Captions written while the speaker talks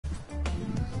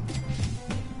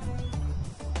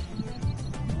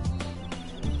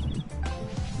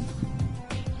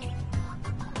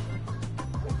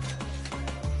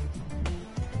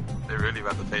really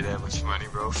about to pay that much money,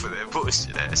 bro, for that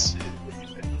bullshit ass shit.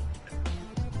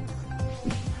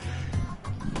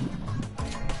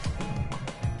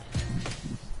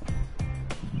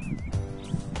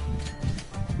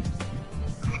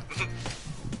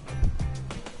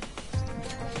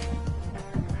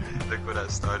 Look where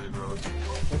that started, bro.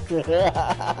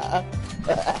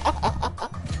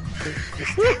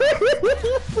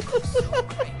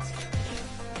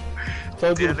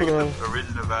 Told you Yeah, to put look on. at the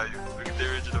original value. Look at the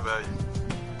original value.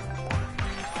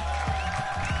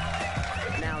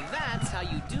 Now that's how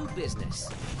you do business.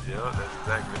 Yeah, that's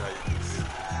exactly how you do it.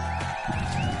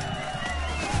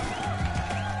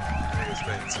 Niggas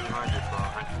spent $200 for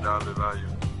 $100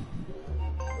 value.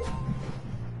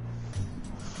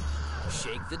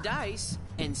 Shake the dice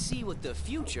and see what the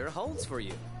future holds for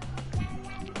you.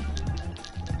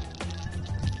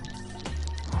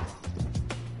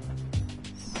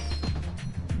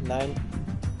 Nine.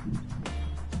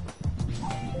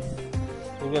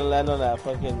 You're gonna land on that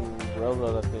fucking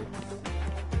railroad, I think.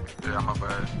 Yeah, my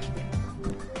bad.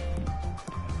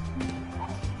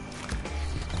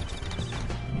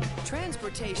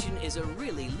 Transportation is a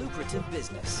really lucrative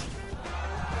business.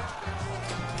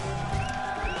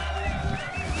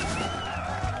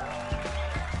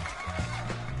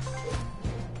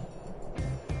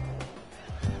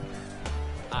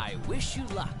 I wish you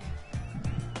luck.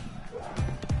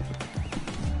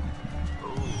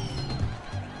 Ooh.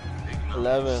 Big numbers.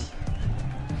 11.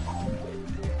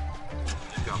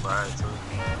 You gonna buy it too.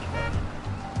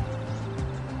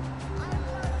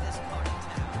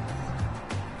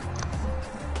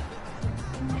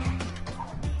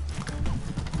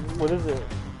 What is it?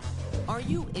 Are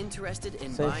you interested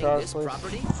in St. buying Charles this Place?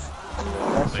 property?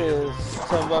 That shit is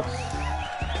 $10.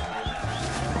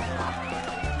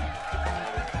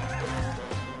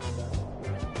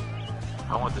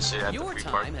 I want the shit at Your the free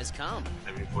time park. has come.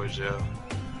 Maybe before jail.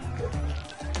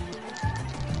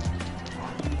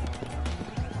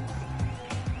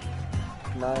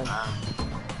 Nine. I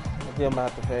think I'm gonna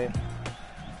have to pay.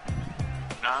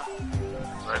 Nah.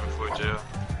 Right before jail.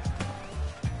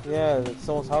 Yeah, it's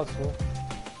someone's house, man.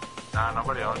 Nah,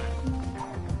 nobody out there.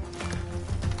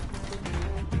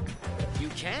 You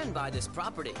can buy this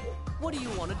property. What do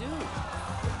you want to do?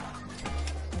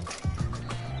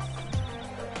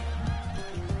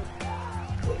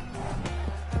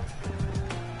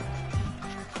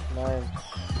 Nine.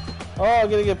 Oh, I'm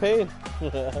gonna get paid.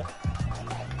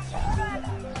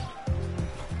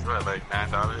 What, like $9?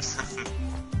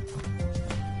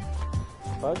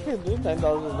 Fuck it, dude. $9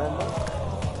 is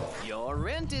 $9. Your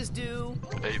rent is due.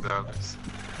 $8.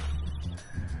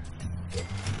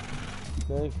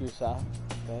 Thank you, Sha.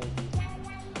 Thank you.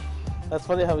 That's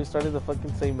funny how we started the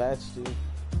fucking same match, dude.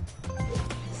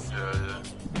 Yeah.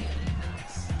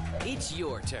 It's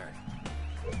your turn.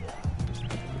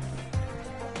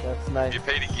 That's nice. Get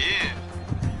paid again.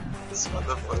 This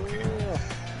motherfucker.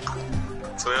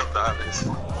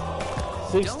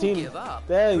 $12. 16. Don't give up.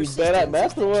 Damn, you bad at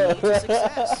math or what?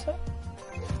 Success.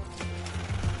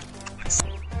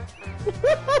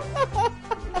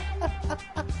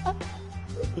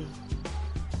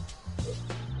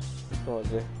 Come on,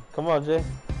 Jay. Come on, Jay.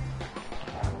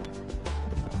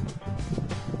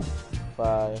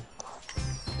 5.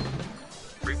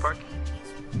 Free parking?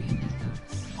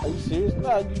 Are you serious?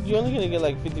 Nah, you're only gonna get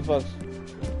like $50.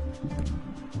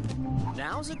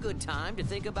 Now's a good time to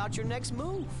think about your next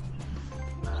move.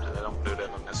 Nah, they don't do that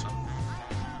on this one.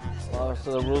 Oh,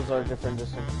 so the rules are different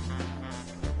this one.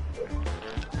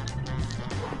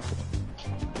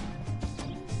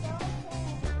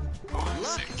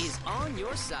 Luck is on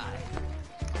your side.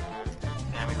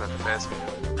 Damn, he got the best one.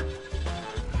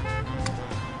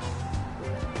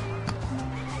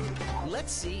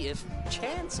 Let's see if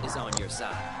chance is on your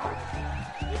side.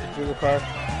 Do the card.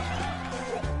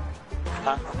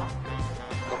 Huh?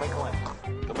 Go make one.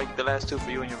 Go make the last two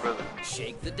for you and your brother.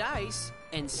 Shake the dice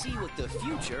and see what the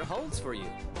future holds for you.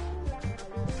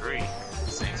 3.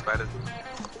 Seeing spiders.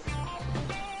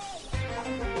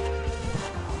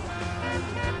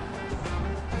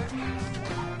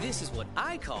 This is what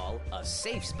I call a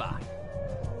safe spot.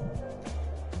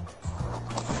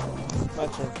 My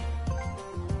turn.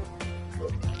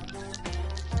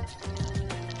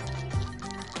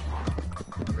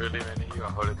 Really, man? You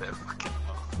gonna hold it that fucking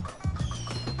long?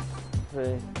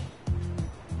 3.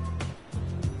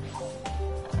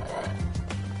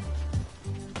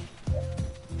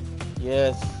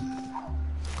 Yes.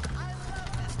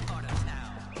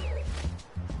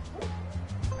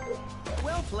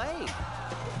 Well played.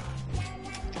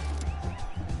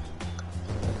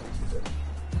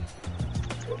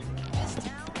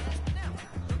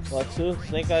 What, 2?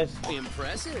 Snake Eyes?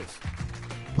 Impressive.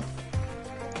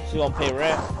 You gonna pay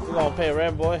rent? You gonna pay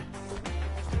rent, boy?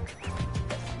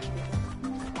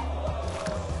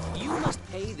 You must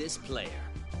pay this player.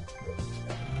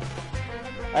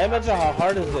 I imagine how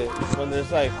hard is it when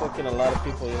there's like fucking a lot of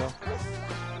people, you know?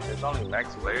 There's only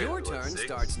max players. Your turn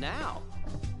starts now.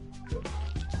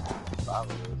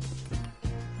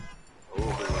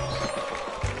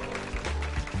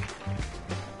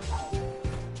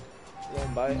 You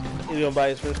gonna buy it? You gonna buy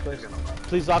his first place?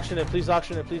 Please auction it, please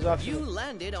auction it, please auction You it.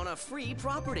 landed on a free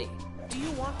property. Do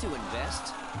you want to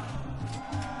invest?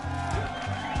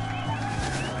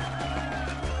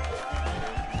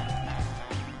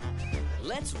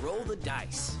 Let's roll the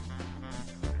dice.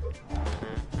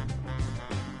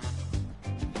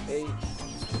 Hey.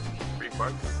 Free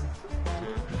parking.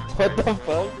 What the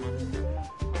fuck?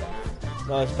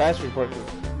 No, it's fast parking.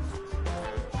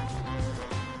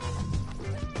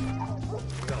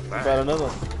 Got another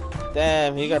one.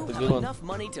 Damn, he got the good You have one. enough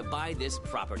money to buy this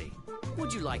property.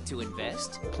 Would you like to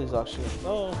invest? Please auction it.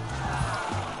 No.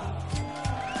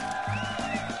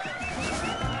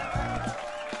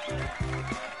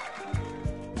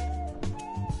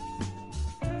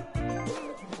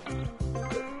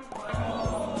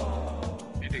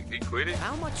 He quit it?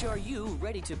 How much are you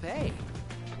ready to pay?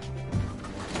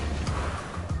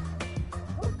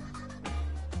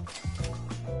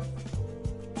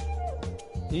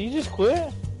 Did you just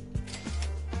quit?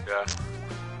 Yeah.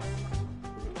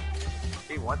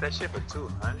 He want that shit for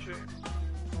 200?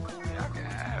 Y'all can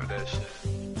have that shit.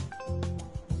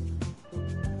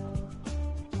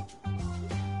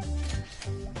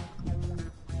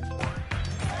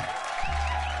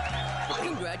 Give it to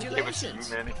you,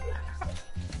 Congratulations. Manny.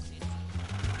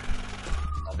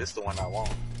 Now, this the one I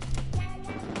want.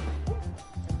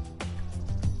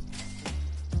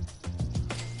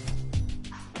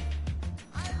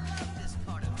 This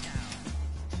part of town.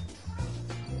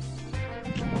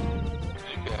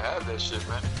 You can have that shit,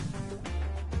 man.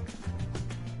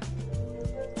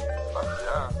 Fuck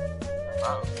yeah.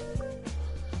 Wow.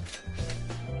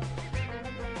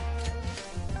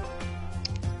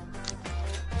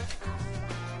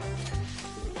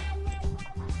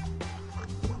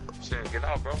 Shit, get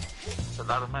out, bro. It's a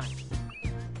lot of money.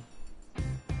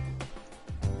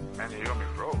 Man, you're gonna be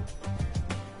broke.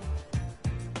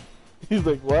 He's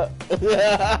like, what?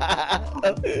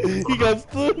 He got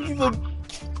stuck. He's like,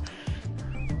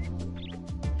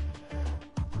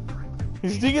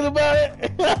 he's thinking about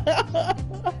it.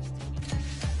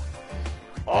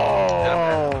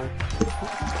 Oh.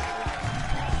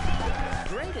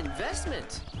 Great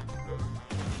investment.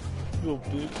 You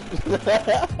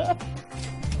bitch.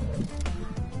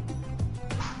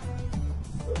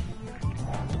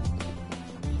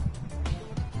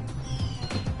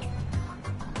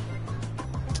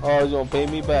 Oh, he's gonna pay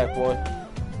me back, boy.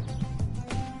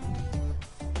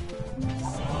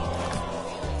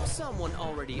 Someone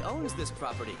already owns this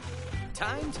property.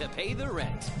 Time to pay the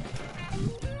rent.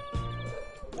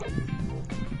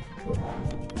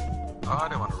 Oh, I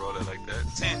didn't want to roll it like that.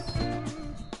 10.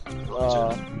 Oh,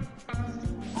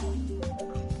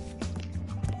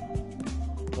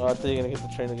 I think you're gonna get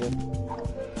the train again.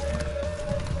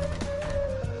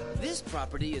 This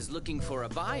property is looking for a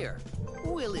buyer.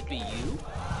 Will it be you?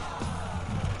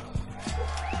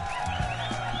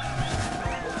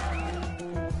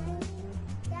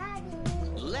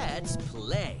 Let's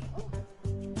play.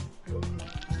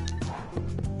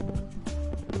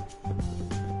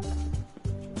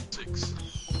 Six.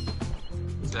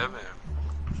 7.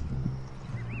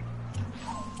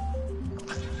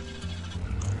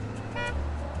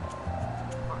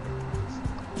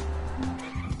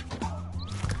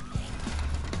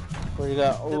 What you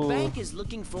got? The Ooh. bank is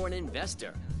looking for an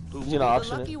investor. Who will You be know, the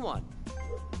auction lucky it. one?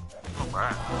 Oh,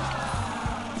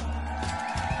 wow.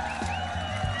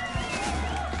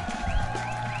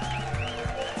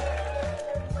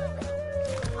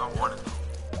 I want it.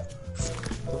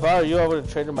 If I were you, I would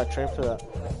have traded my train for that.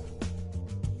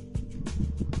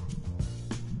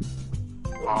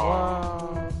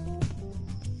 Wow.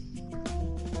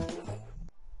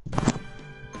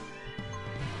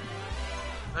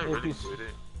 They If really he's- quit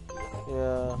it.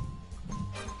 Yeah.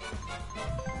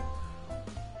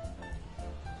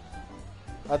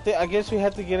 I guess we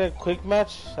had to get a quick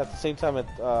match at the same time at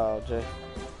Jay.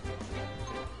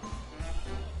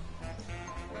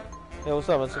 Hey, what's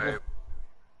up, man? Alright,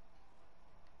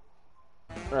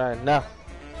 Alright, now.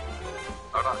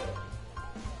 hold on.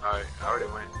 Alright, I already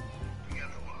went.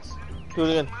 Do it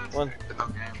again. One, There's no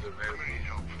games available.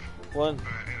 1,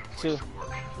 2.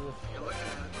 What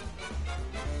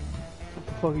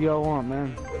the fuck y'all want,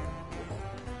 man?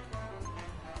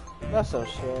 That's some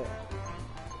shit.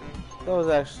 That was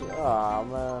actually. Aw,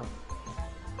 man.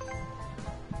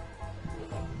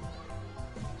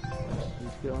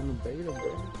 Let's get on the beta,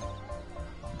 bro.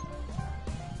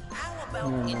 How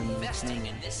about investing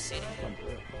in this city?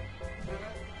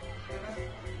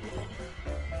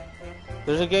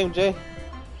 There's a game, Jay.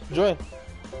 Join.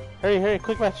 Hurry, hurry,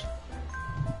 quick match.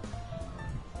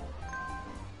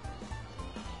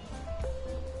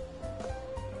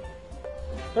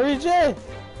 Hurry, Jay.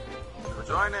 We're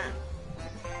joining.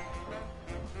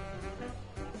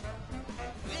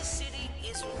 This city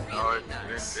is No, really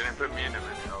nice. they didn't put me in the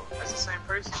video. That's the same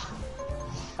person.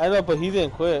 I know, but he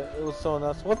didn't quit. It was someone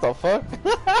else. What the fuck?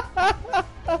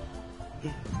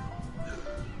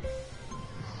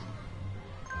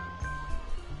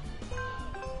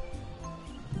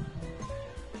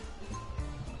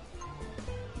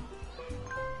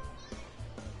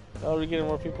 Oh, we're getting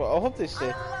more people. I hope they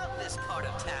stay. I love this part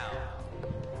of town.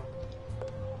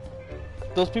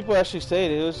 Those people actually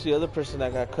stayed. It was the other person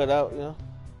that got cut out, you know?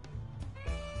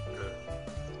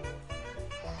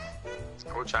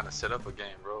 We're trying to set up a game,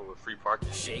 bro, with free parking.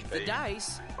 Shake the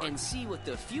dice and see what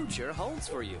the future holds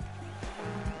for you.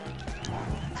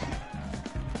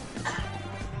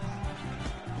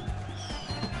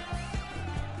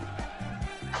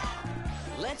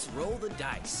 Let's roll the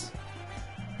dice.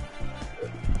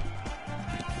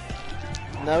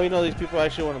 Now we know these people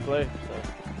actually want to play. So.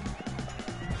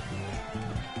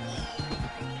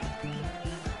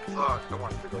 Fuck, I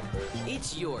wanted to go first.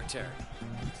 It's your turn.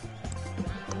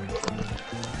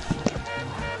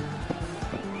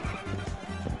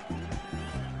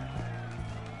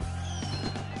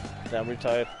 I'm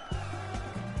retired.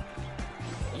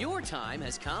 Your time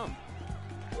has come.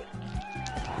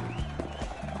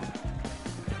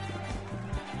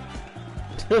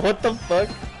 What the fuck?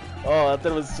 Oh, I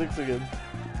thought it was 6 again.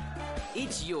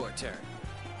 It's your turn.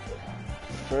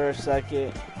 For a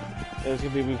second, it was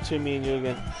gonna be between me and you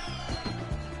again.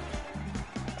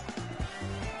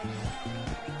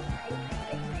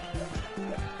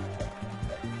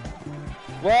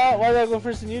 Well, why did I go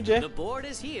first than you, Jay? The board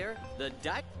is here. The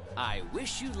dice. I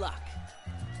wish you luck.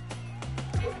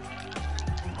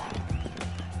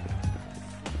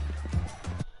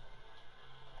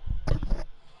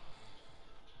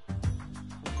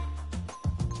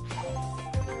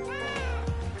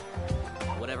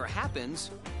 Whatever happens,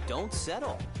 don't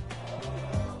settle.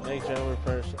 Make January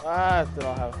 1st. Ah, I still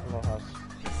don't have no house.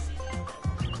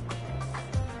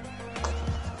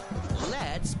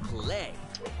 Let's play.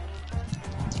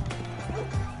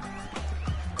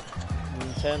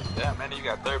 10. Yeah, man, you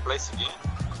got third place again.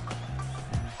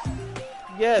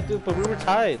 Yeah, dude, but we were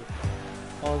tied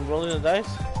on rolling the dice.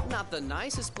 Not the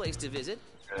nicest place to visit,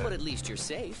 but at least you're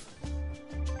safe.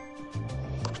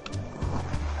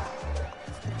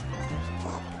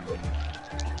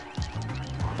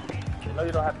 You know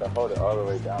you don't have to hold it all the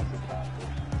way down sometimes.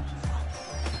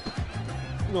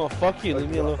 No, fuck you. Leave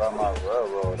me alone. From my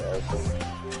railroad or something.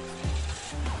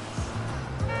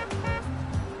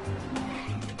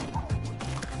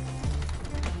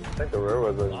 I think the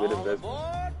railroad's a good investment.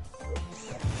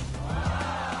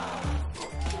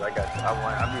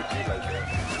 I need you like that.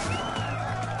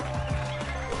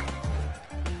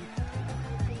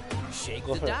 Shake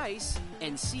Go the for it. dice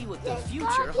and see what the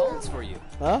future holds for you.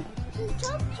 Huh?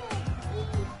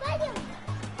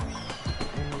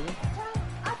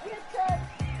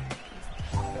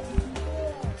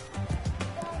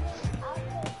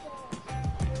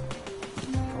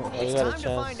 Oh, you It's got a time to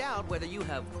chance. find out whether you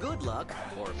have good luck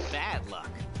or bad luck.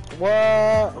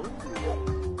 What?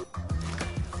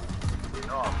 You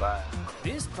know I'm buying.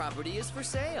 This property is for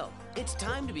sale. It's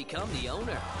time to become the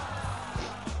owner.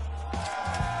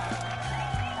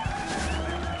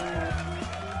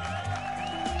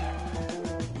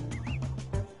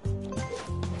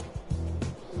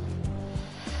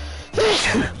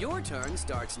 Your turn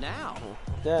starts now.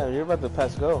 Damn, you're about to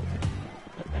pass go.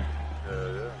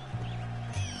 Yeah.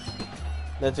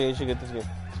 That's it, you should get this game.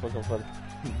 It's fucking fun.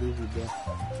 Busy, bro.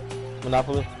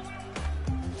 Monopoly.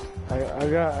 I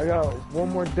got one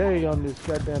more day on this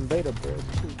goddamn beta, bro.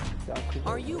 Shoot.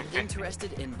 Are you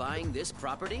interested in buying this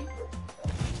property?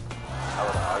 I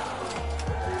would have asked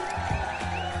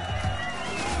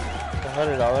 $100.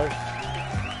 you.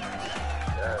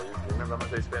 Yeah, you remember how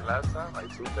much they spent last time? Like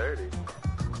 $230.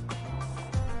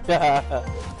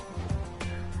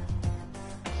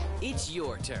 It's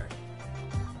your turn.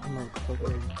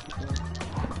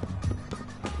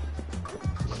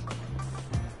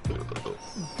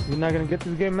 You're not gonna get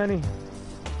this game, Manny?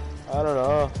 I don't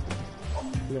know.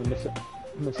 You're gonna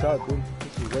miss out, dude.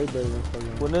 This is way better than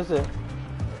fucking. When is it?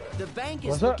 The bank is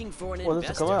What's that? looking for an When does it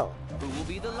investor come out? who will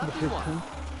be the The lucky one. 15th?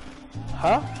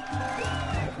 Huh?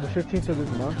 The 15th of this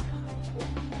month.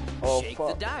 Oh, Shake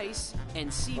fuck. the dice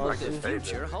and see Oh, what the shit.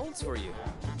 future holds for you.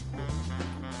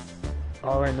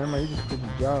 All right, never mind. You just quit the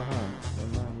job, huh?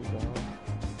 Never mind, you go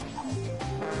home.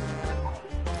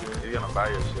 You're gonna buy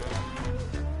your shit.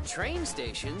 Train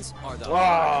stations are the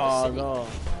heart of the Oh, city. no.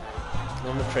 I'm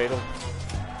gonna trade him.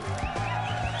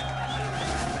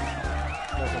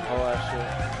 That's some whole ass shit.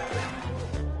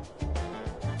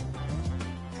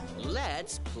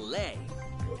 Let's play.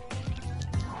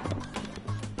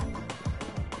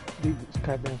 Dude, it's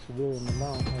goddamn civilian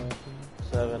alone, huh?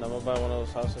 7. I'm gonna buy one of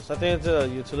those houses. I think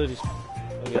it's utilities.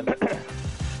 Again.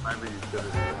 Might be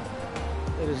utility.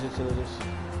 It is utilities.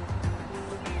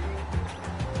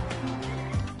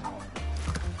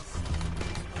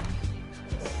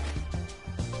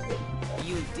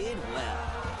 You did well.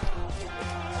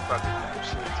 Probably some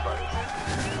shit. It's fine.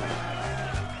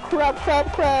 Crap,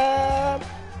 crap, crap!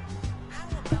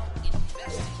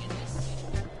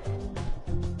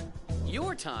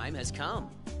 Your time has come.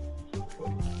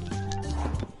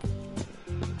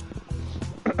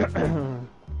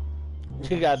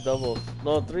 You got double.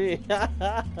 No, 3. I'm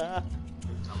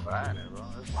buying it, bro.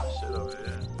 That's my shit over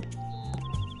here.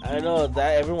 I know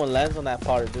that everyone lands on that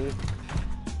part, dude.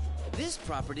 This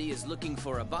property is looking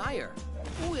for a buyer.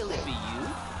 Will it be you?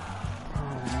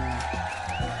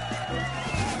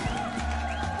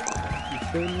 You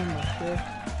feeling my shit?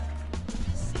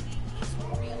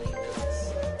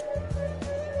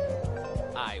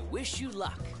 I wish you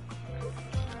luck.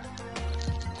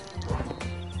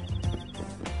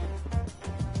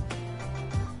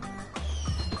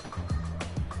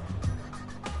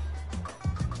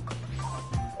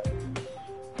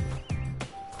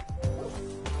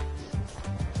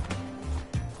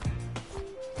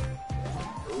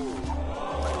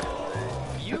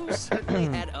 You certainly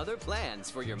had other plans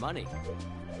for your money.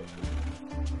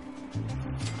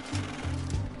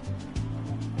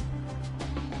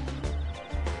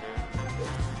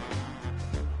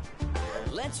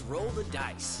 Let's roll the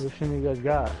dice. Which one you guys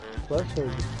got? Plus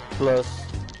or Plus.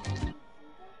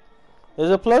 Is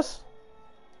it plus?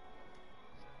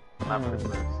 Not for the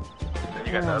place. Then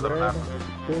you got the other one. Not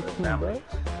for the 15 family.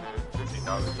 bucks?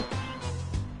 $15.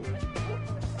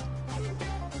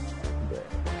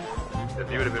 If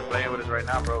you would have been playing with us right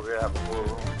now, bro, we'd have a full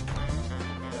room.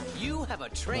 You have a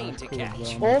train to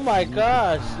catch. Oh my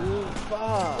gosh, dude.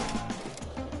 Fuck.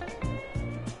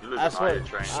 You lose That's all your what-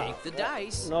 train. Shake the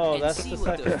dice No, and that's see the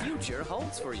what the second. future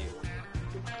holds for you.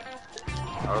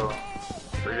 Oh,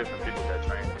 3 different people got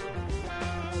train.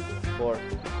 4.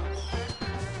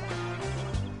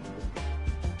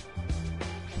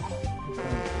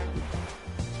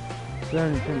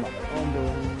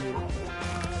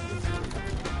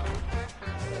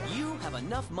 You have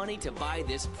enough money to buy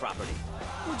this property.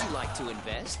 Would you like to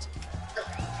invest?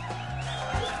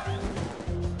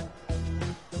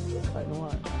 Like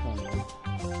what? I don't know.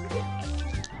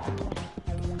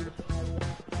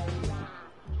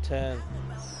 10.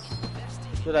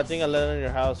 Dude, I think I let it in your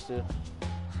house, dude.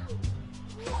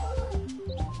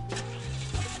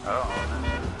 I don't know,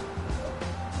 man.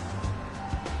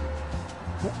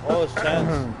 Oh, it's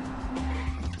chance.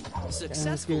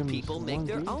 Successful give him people make one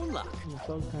their deed. own luck.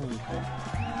 Sometimes.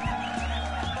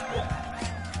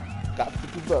 Got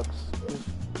 50 bucks.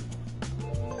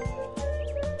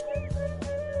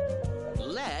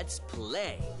 Let's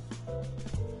play.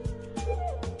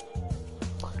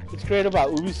 It's great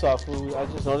about Ubisoft movie. I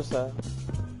just noticed that.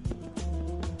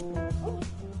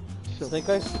 Snake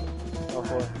Eyes? Oh,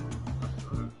 4.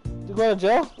 You going to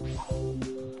jail?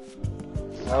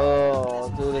 Oh,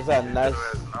 dude, is that nice?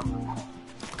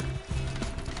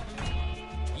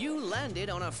 You landed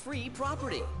on a free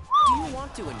property. Do you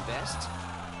want to invest?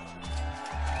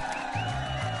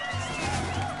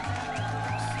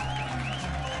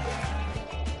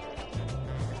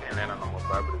 Can't land on no more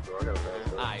property, bro. I gotta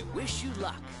pass up. I wish you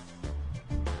luck.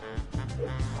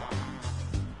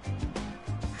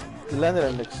 You landed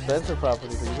on an expensive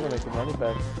property, but you're gonna make your money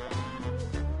back.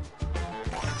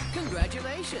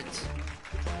 Congratulations.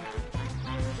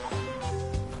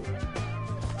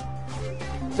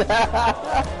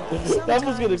 That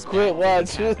was gonna quit.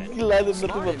 Watch. He landed nothing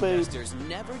Smart but pain. investors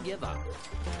never give up.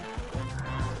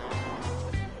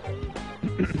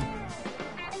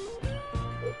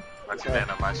 Let you land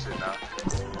on my shit now.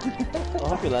 I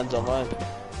hope he lands on mine.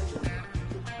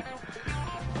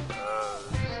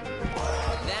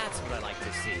 That's what I like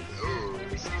to see.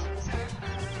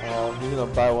 Oh, he's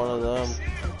gonna buy one of them.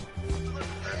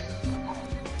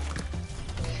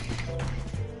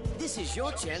 This is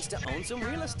your chance to own some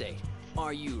real estate.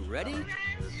 Are you ready?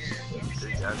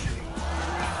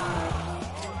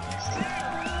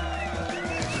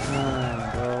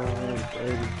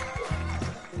 80.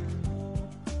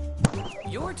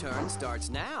 Your turn starts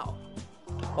now.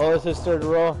 Oh, it's his third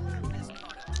roll.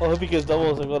 Oh, hope he gets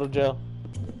doubles and go to jail.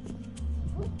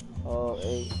 Oh,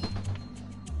 8.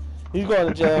 He's going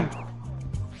to jail.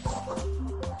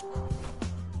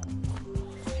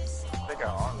 They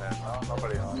got on there, no?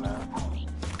 Nobody on there.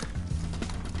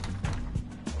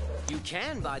 You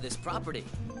can buy this property.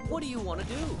 What do you want to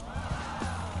do?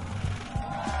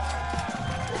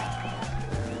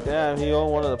 Damn, he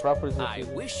owned one of the properties. I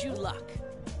wish you luck.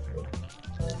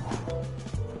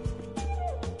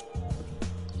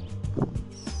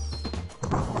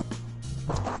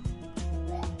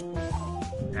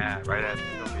 Yeah, right at it's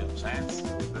gonna be a chance.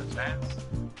 A chance.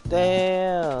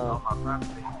 Damn. On my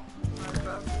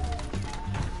property.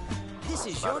 This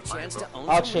is your chance to own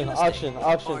Auction, some real auction, estate.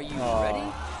 auction. Are you Aw. ready?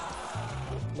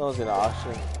 No one's gonna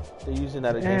auction. They're using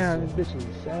that Damn, against this bitch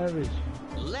is savage.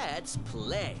 Let's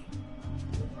play.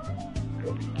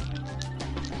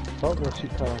 Fuck what she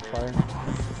caught on fire.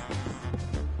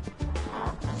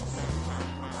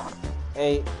 you.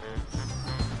 8.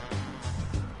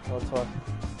 Oh, 12.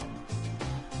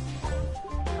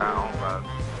 I own five.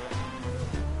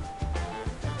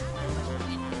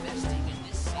 Investing in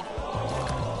this city.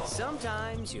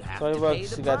 Sometimes you have 20 to pay bucks.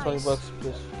 the You got 20 price. bucks.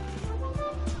 Just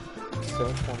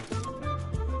 720.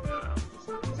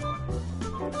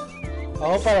 I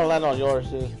hope I don't land on yours,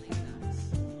 dude.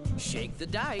 Shake the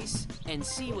dice and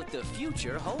see what the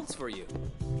future holds for you.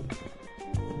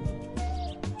 I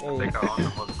Hey. think I own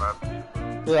the most property.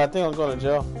 Yeah, I think I'm going to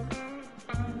jail.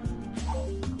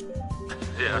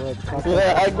 Yeah.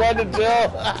 Yeah, I'm going to jail.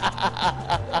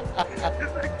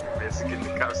 Basically,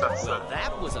 the cops Well, outside.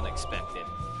 that was unexpected.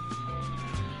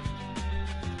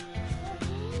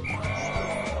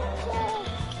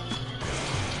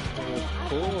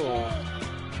 Cool.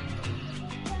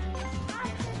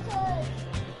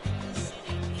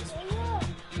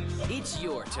 It's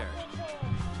your turn.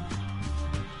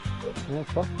 Man,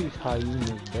 fuck these hyenas,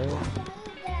 bro.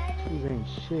 These ain't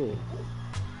shit.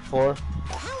 4.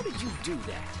 How did you do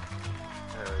that?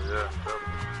 Yeah.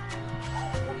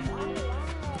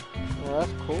 Well,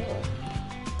 that's cool.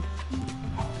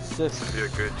 6. Be a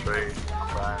good trade.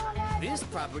 I'm buying it. This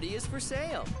property is for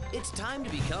sale. It's time to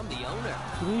become the owner.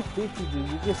 350, dude.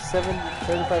 You get 70,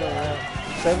 35 on that.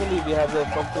 70 if you have the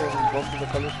filter and both of the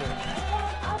colors.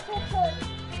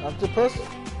 Octopus?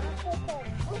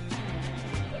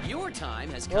 Your time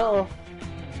has come. Uh-oh.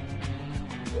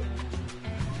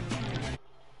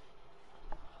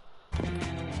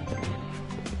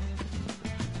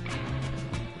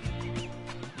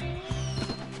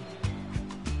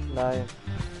 Nine. I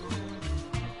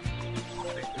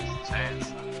think there's a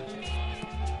chance.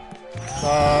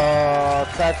 Oh,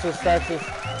 taxes.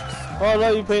 Oh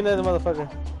no, you paying that motherfucker.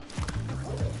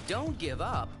 Don't give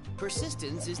up.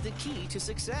 Persistence is the key to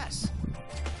success.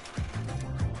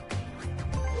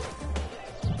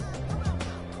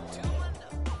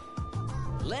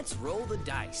 Let's roll the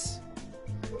dice.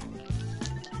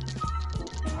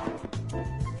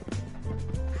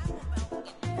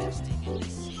 Investing in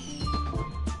this city.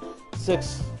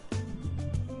 6.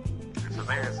 I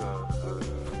think it's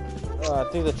I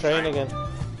think the train again.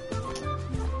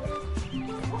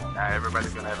 nah,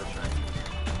 everybody's gonna have a train.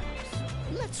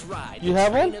 Let's ride You the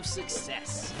have train one? of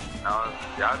success. No,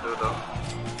 y'all do though.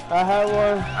 I have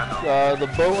one. I know. The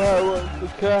boat has one. The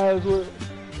car has one.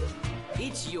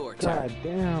 It's your turn. God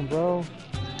damn, bro.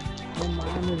 I'm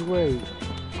on his way.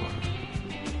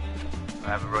 What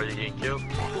happened, bro? You getting killed?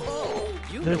 Whoa,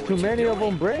 you know There's what too you're many of doing.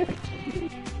 them, Brett.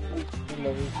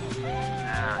 Nah,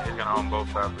 he's gonna own both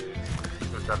properties. He's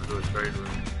gonna try to do a trade with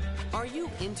me. Are you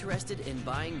interested in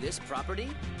buying this property?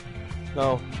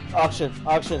 No. Auction.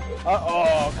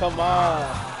 Oh, come on.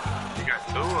 You got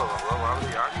 2 of them, bro. Why would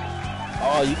he auction?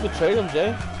 Oh, you could trade them,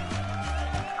 Jay.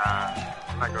 Nah,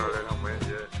 I'm not gonna let him win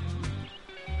yet.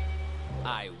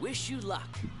 I wish you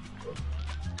luck.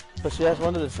 But she has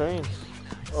one of the trains.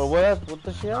 Or what? What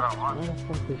does she I have? don't want Where it.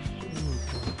 the fuck is she?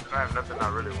 I have nothing I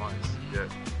really want yet.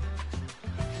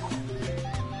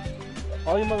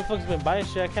 All you motherfuckers been buying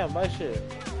shit. I can't buy shit.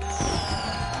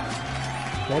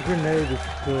 That grenade is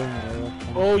cool, man.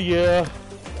 Oh yeah.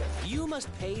 You must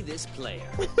pay this player.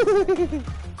 Well,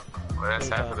 that's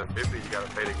half of the 50 you gotta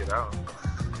pay to get out.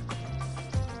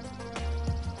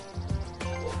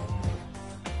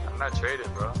 I'm not trading,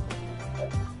 bro.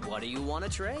 What do you want to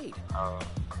trade?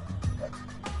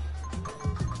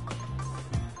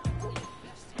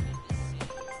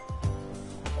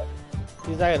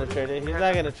 He's not gonna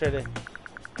trade it.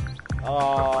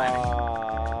 Oh,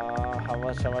 how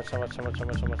much? It's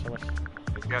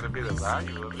gotta be the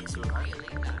value of it too, right?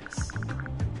 Really nice.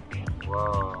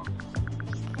 Whoa.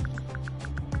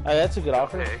 Oh, that's a good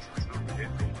offer. Okay.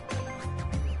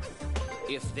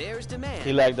 If there's demand,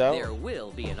 He lagged out. there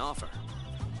will be an offer.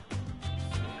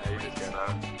 Yeah, you just got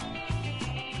out.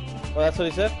 Oh, that's what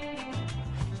he said?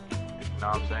 No,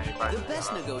 I'm saying he probably The just best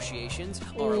got out. negotiations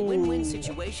are a win-win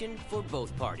situation for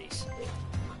both parties.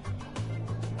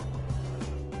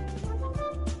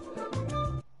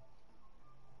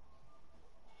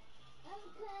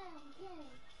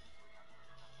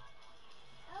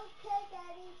 Okay,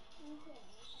 Daddy. Okay.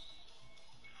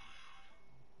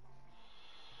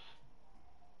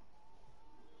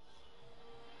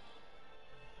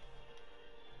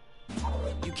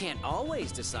 You can't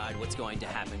always decide what's going to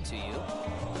happen to you.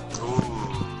 Ooh.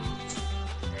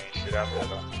 Ain't shit out there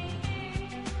though.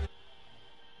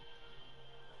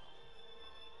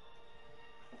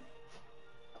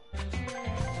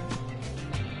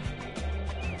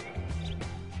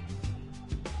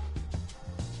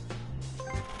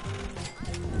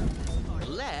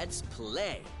 Let's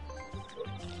play.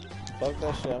 Fuck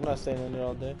that shit. I'm not staying in there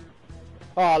all day.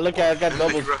 Oh, look at it. I got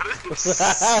doubles.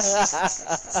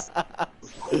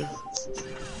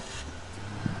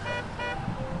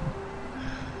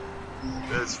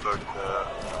 That's fucked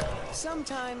up.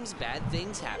 Sometimes bad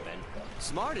things happen.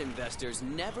 Smart investors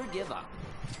never give up.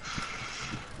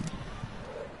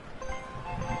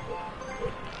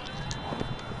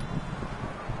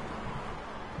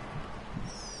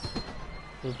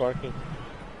 Who's barking?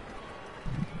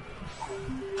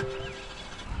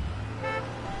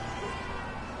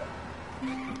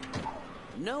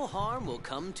 No harm will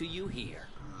come to you here.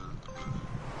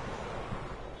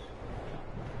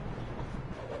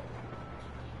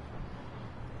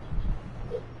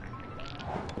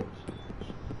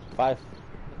 Five.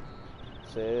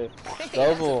 Six. Hey,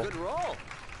 Double. that's a good roll.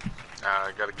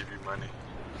 I gotta give you money.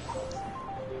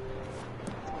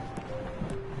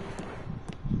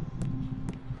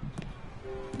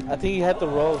 I think he had to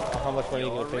roll on how much money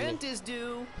he's Your gonna pay me. rent is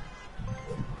due.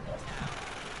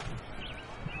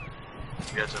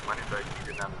 You got your money back when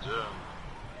you get down to jail.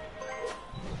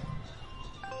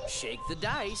 Shake the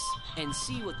dice and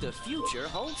see what the future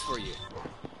holds for you.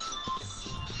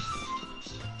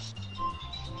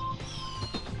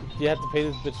 You have to pay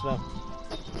this bitch now.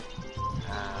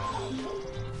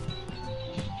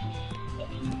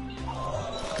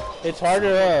 It's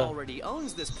harder, Already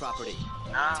owns this property.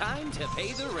 Nah. Time to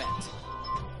pay the rent.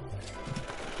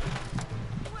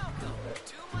 Welcome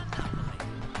to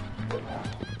Monopoly.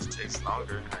 It takes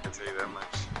longer, I can tell you that much.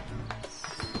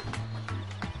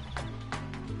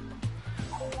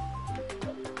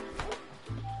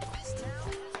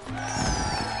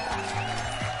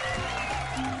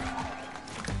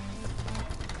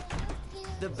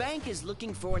 The bank is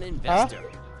looking for an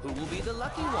investor. Who will be the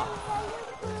lucky one?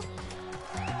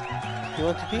 You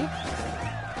want to pee?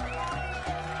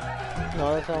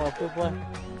 No, that's not my poop one.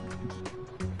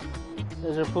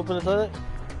 Is there poop in the toilet?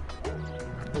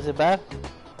 Is it bad?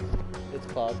 It's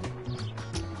clogged.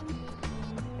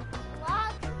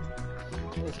 What?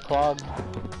 It's clogged.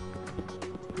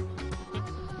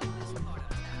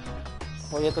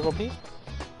 Well, you have to go pee?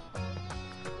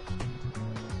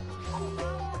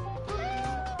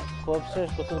 Go upstairs,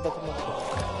 go to the bathroom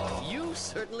upstairs. You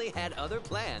certainly had other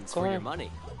plans Go for your ahead.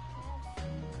 money.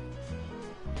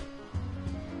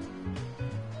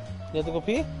 You have to go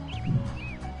pee?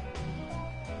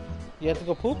 You have to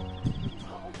go poop?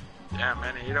 Yeah,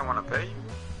 man, he don't want to pay.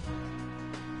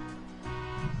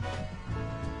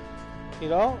 You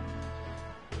know?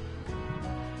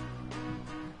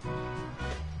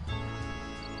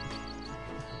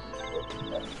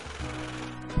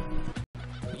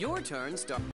 Your turn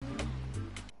starts.